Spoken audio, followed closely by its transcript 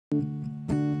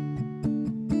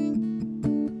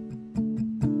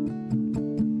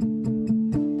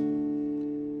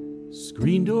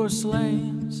Green door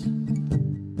slams,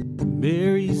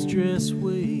 Mary's dress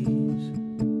waves.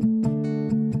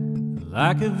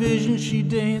 Like a vision she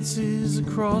dances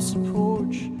across the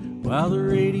porch while the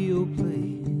radio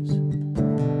plays.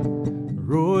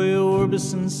 Roy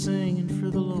Orbison singing for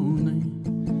the lonely.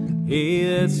 Hey,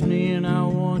 that's me and I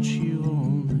want you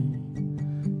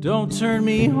only. Don't turn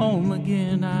me home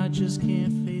again, I just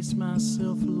can't face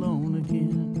myself alone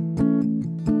again.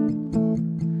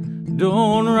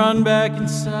 Don't run back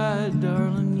inside,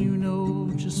 darling, you know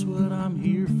just what I'm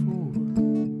here for.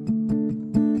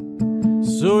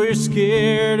 So you're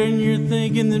scared and you're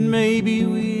thinking that maybe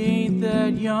we ain't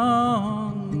that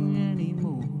young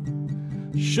anymore.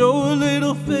 Show a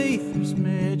little faith, there's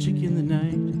magic in the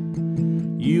night.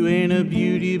 You ain't a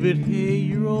beauty, but hey,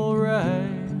 you're alright.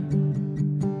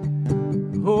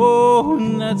 Oh,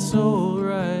 and that's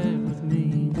alright with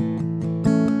me.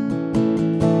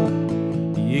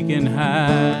 You can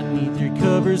hide neath your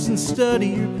covers and study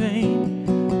your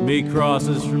pain. Make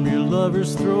crosses from your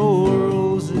lovers, throw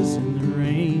roses in the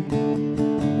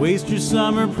rain. Waste your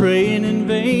summer praying in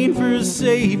vain for a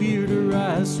savior to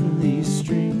rise from these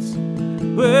streets.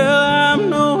 Well, I'm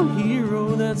no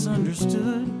hero, that's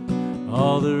understood.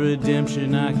 All the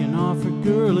redemption I can offer,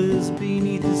 girl, is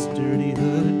beneath this dirty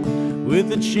hood,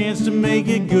 with a chance to make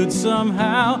it good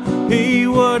somehow. Hey,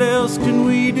 what else can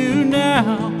we do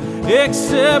now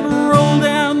except roll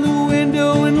down the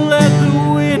window and let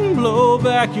the wind blow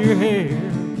back your hair?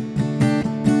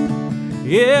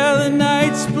 Yeah, the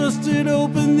night's busted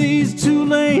open, these two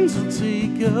lanes will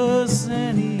take us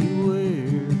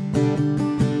anywhere.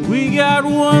 We got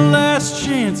one last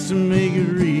chance to make it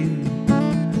real,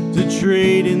 to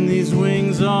trade in these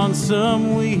wings on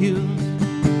some wheels.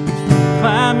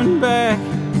 Climbing back,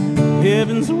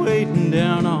 heaven's waiting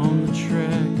down on the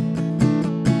track.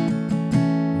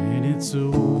 And it's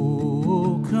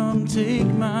oh, come take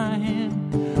my hand.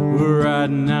 We're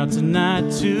riding out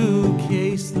tonight to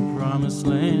case the promised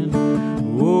land.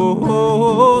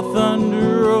 Oh,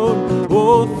 Thunder Road,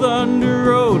 oh, Thunder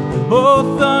Road,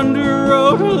 oh, Thunder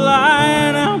Road,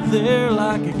 lying out there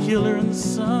like a killer in the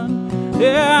sun.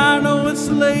 Yeah, I know it's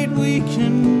late, we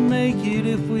can make it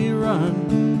if we run.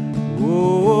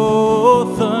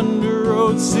 Oh, Thunder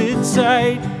Road, sit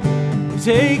tight,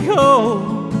 take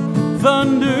hold,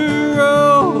 Thunder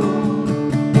Road.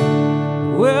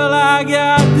 Well, I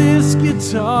got this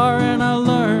guitar and I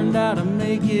learned how to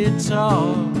make it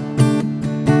talk.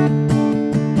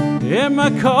 And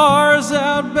my car's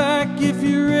out back if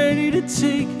you're ready to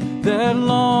take that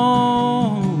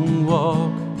long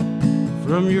walk.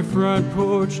 From your front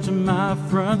porch to my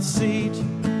front seat,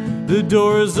 the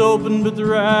door is open but the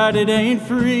ride, it ain't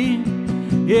free.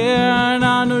 Yeah, and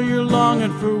I know you're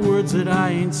longing for words that I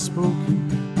ain't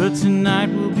spoken, but tonight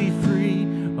we'll be free.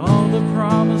 All the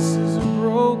promises are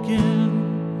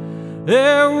broken.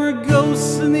 There were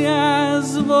ghosts in the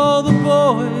eyes of all the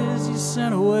boys you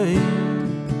sent away.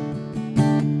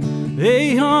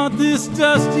 They haunt this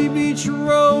dusty beach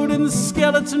road in the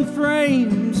skeleton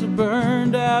frames of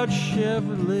burned out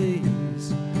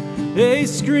Chevrolets. They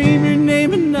scream your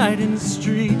name at night in the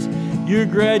street. Your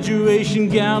graduation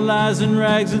gown lies in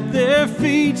rags at their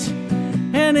feet.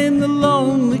 And in the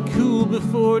lonely cool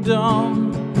before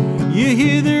dawn, you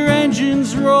hear their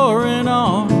engines roaring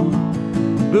on.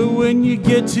 But when you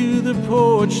get to the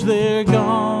porch, they're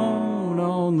gone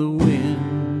on the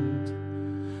wind.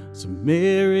 So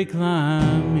Mary,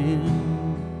 climb in.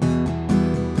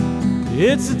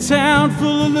 It's a town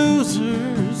full of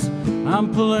losers,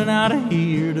 I'm pulling out of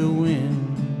here to win.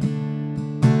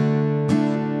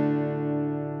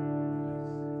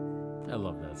 I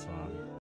love that song.